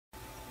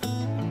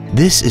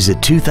This is a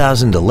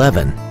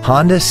 2011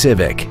 Honda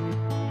Civic.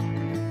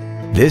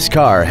 This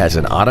car has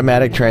an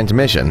automatic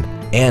transmission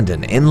and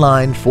an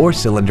inline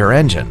 4-cylinder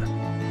engine.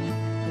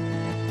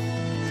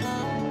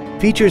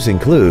 Features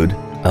include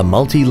a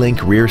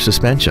multi-link rear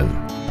suspension,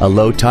 a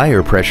low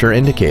tire pressure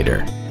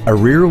indicator, a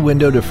rear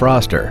window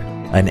defroster,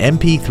 an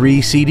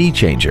MP3 CD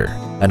changer,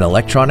 an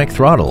electronic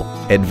throttle,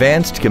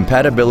 advanced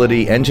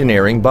compatibility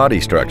engineering body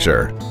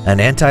structure, an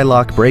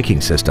anti-lock braking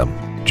system,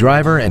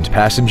 driver and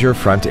passenger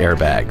front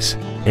airbags,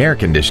 air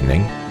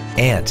conditioning,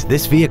 and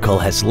this vehicle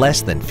has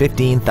less than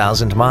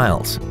 15,000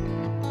 miles.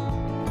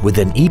 With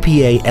an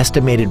EPA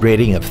estimated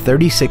rating of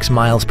 36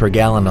 miles per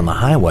gallon on the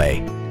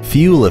highway,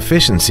 fuel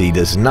efficiency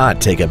does not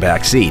take a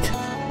back seat.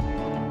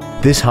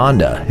 This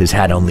Honda has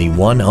had only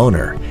one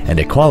owner and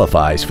it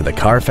qualifies for the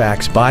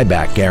Carfax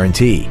buyback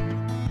guarantee.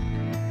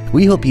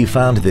 We hope you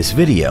found this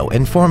video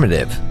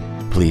informative.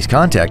 Please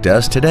contact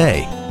us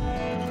today.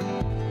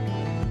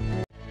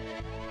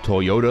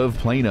 Toyota of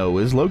Plano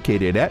is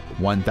located at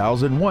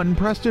 1001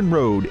 Preston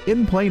Road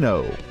in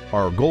Plano.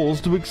 Our goal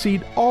is to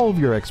exceed all of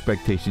your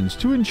expectations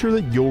to ensure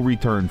that you'll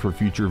return for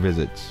future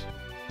visits.